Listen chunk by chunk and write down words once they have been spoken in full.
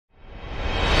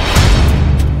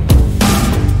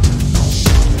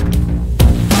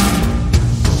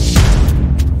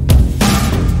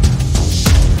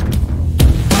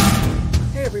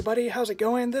how's it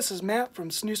going? This is Matt from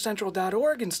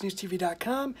SnusCENTRAL.org and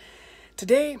SnusTV.com.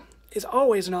 Today is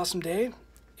always an awesome day.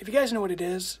 If you guys know what it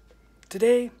is,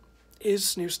 today is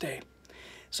Snus Day.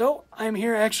 So I'm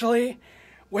here actually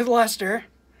with Lester,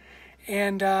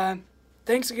 and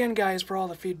thanks again guys for all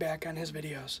the feedback on his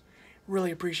videos.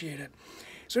 Really appreciate it.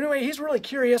 So anyway, he's really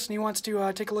curious and he wants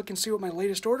to take a look and see what my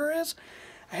latest order is.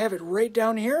 I have it right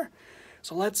down here,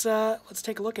 so let's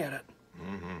take a look at it.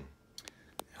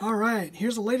 All right,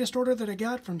 here's the latest order that I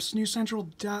got from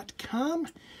SnusCENTRAL.com.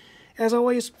 As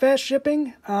always, fast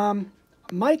shipping. In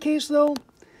my case, though,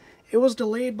 it was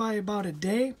delayed by about a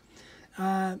day.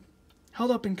 Held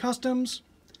up in customs.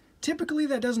 Typically,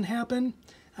 that doesn't happen.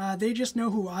 They just know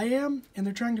who I am, and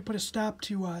they're trying to put a stop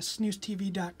to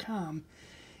SnusTV.com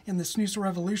and the Snus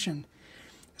Revolution.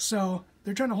 So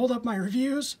they're trying to hold up my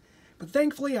reviews, but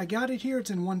thankfully I got it here. It's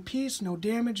in one piece, no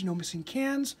damage, no missing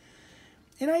cans.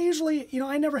 And I usually,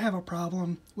 I never have a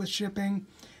problem with shipping.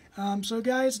 So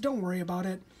guys, don't worry about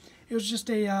it. It was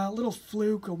just a little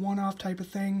fluke, a one-off type of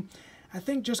thing. I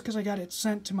think just because I got it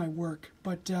sent to my work.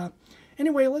 But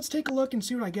anyway, let's take a look and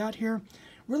see what I got here.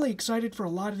 Really excited for a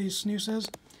lot of these snoozes.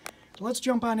 So let's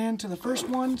jump on into the first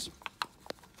ones,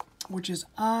 which is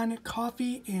on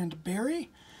coffee and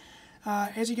berry.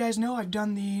 As you guys know, I've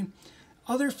done the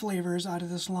other flavors out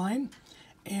of this line,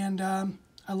 and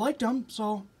I liked them,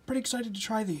 so pretty excited to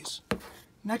try these.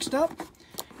 Next up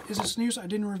is a snus I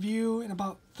didn't review in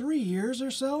about 3 years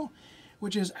or so,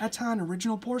 which is Eton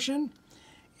Original Portion,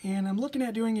 and I'm looking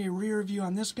at doing a re-review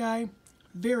on this guy.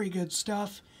 Very good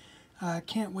stuff.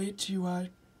 Can't wait to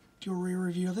do a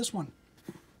re-review of this one.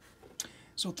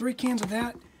 So 3 cans of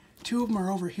that. 2 of them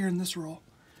are over here in this roll.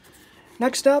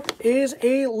 Next up is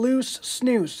a loose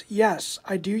snus. Yes,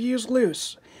 I do use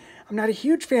loose. I'm not a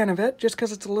huge fan of it just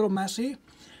because it's a little messy.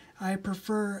 I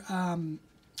prefer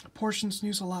portion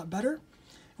snus a lot better,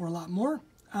 or a lot more.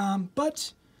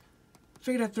 But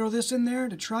figured I'd throw this in there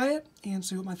to try it and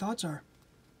see what my thoughts are.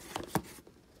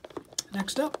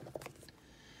 Next up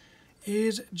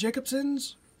is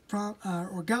Jacobsen's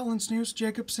or Gotland Snus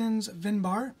Jacobsen's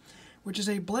Vinbar, which is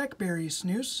a blackberry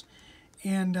snus.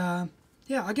 And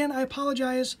yeah, again, I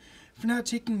apologize for not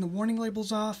taking the warning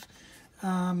labels off.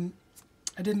 I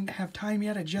didn't have time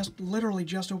yet. I literally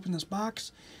just opened this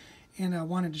box, and I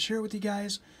wanted to share it with you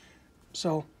guys.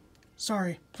 So,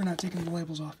 sorry for not taking the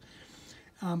labels off.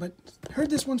 But heard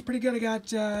this one's pretty good. I got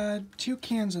 2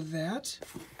 cans of that.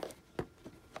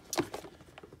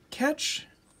 Catch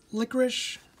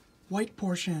Licorice White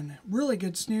Portion. Really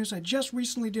good snus. I just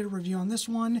recently did a review on this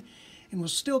one and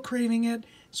was still craving it,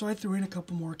 so I threw in a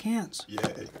couple more cans.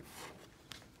 Yay.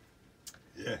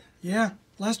 Yeah. Yeah,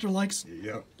 Lester loves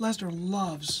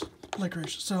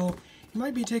licorice, so you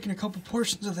might be taking a couple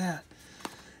portions of that.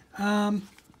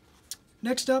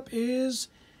 Next up is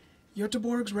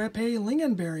Göteborg's Rapé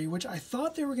Lingonberry, which I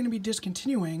thought they were going to be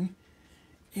discontinuing,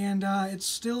 and it's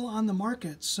still on the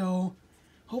market, so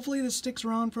hopefully this sticks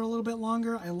around for a little bit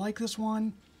longer. I like this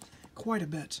one quite a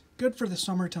bit. Good for the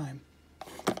summertime.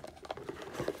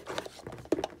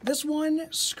 This one,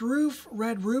 Scroof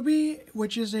Red Ruby,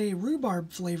 which is a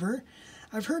rhubarb flavor.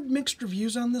 I've heard mixed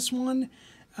reviews on this one,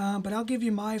 but I'll give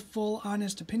you my full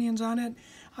honest opinions on it.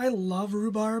 I love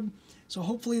rhubarb, so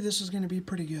hopefully this is going to be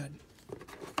pretty good.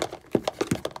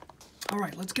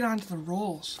 Alright, let's get on to the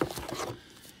rolls.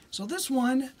 So this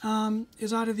one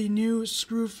is out of the new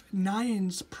Scroof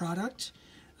Nyens product,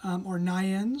 or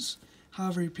Nyens,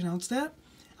 however you pronounce that.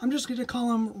 I'm just going to call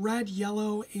them red,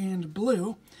 yellow, and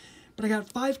blue. But I got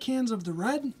 5 cans of the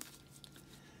red,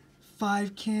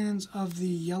 5 cans of the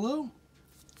yellow,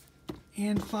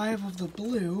 and 5 of the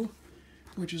blue,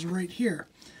 which is right here.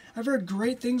 I've heard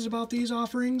great things about these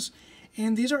offerings,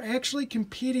 and these are actually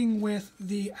competing with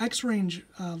the X-Range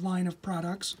line of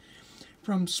products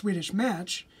from Swedish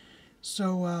Match.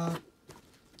 So,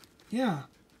 yeah,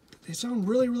 they sound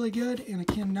really, really good, and I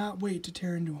cannot wait to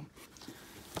tear into them.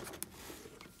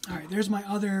 Alright, there's my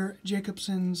other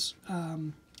Jacobsen's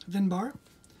Vinbar,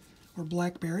 or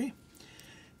blackberry.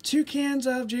 2 cans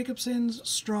of Jacobsen's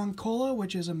Strong Cola,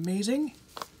 which is amazing.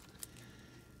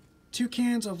 2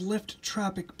 cans of Lift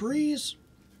Tropic Breeze.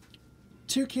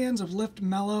 2 cans of Lift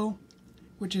Mellow,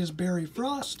 which is Berry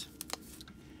Frost.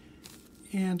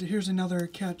 And here's another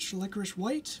Catch Licorice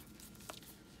White.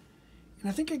 And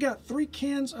I think I got 3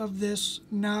 cans of this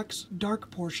Knox Dark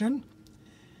Portion.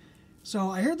 So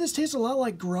I heard this tastes a lot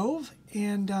like Grove,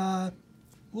 and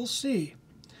we'll see.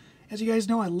 As you guys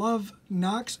know, I love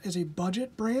Knox as a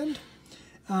budget brand.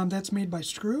 That's made by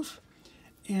Scroof.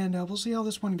 And we'll see how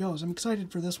this one goes. I'm excited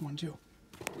for this one, too.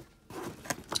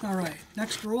 Alright,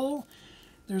 next roll.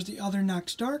 There's the other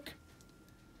Knox Dark.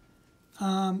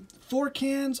 4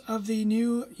 cans of the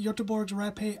new Göteborgs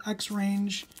Rapé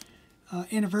X-Range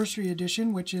Anniversary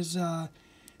Edition, which is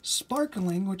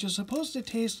sparkling, which is supposed to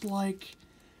taste like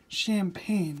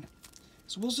champagne.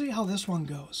 So we'll see how this one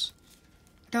goes.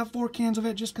 I got 4 cans of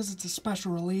it just because it's a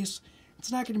special release.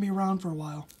 It's not going to be around for a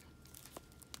while.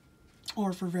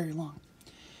 Or for very long.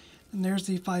 And there's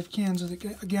the 5 cans,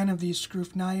 again, of these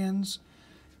Skruf Nyans.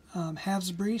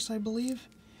 Havsbris, I believe.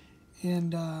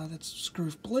 And that's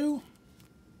Skruf Blue.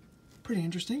 Pretty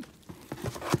interesting.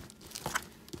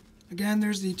 Again,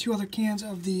 there's the 2 other cans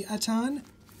of the Eton.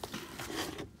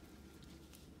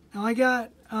 Now I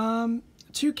got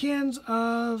 2 cans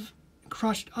of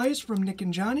crushed ice from Nick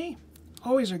and Johnny.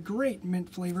 Always a great mint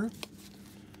flavor.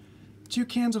 2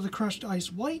 cans of the crushed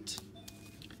ice white.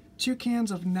 2 cans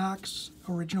of Knox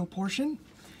Original Portion.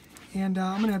 And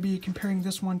I'm going to be comparing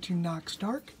this one to Knox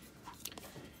Dark.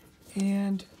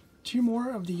 And 2 more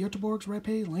of the Göteborgs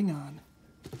Rapé Lingon.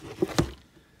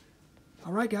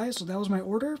 Alright guys, so that was my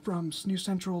order from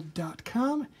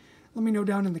SnusCENTRAL.com. Let me know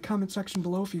down in the comment section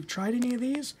below if you've tried any of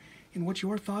these and what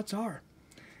your thoughts are.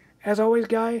 As always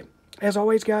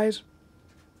guys,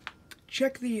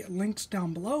 check the links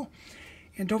down below.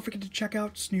 And don't forget to check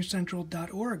out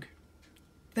SnusCENTRAL.org.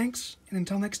 Thanks, and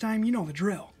until next time, you know the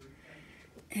drill.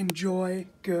 Enjoy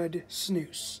good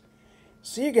snus.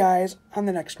 See you guys on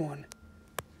the next one.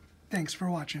 Thanks for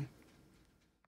watching.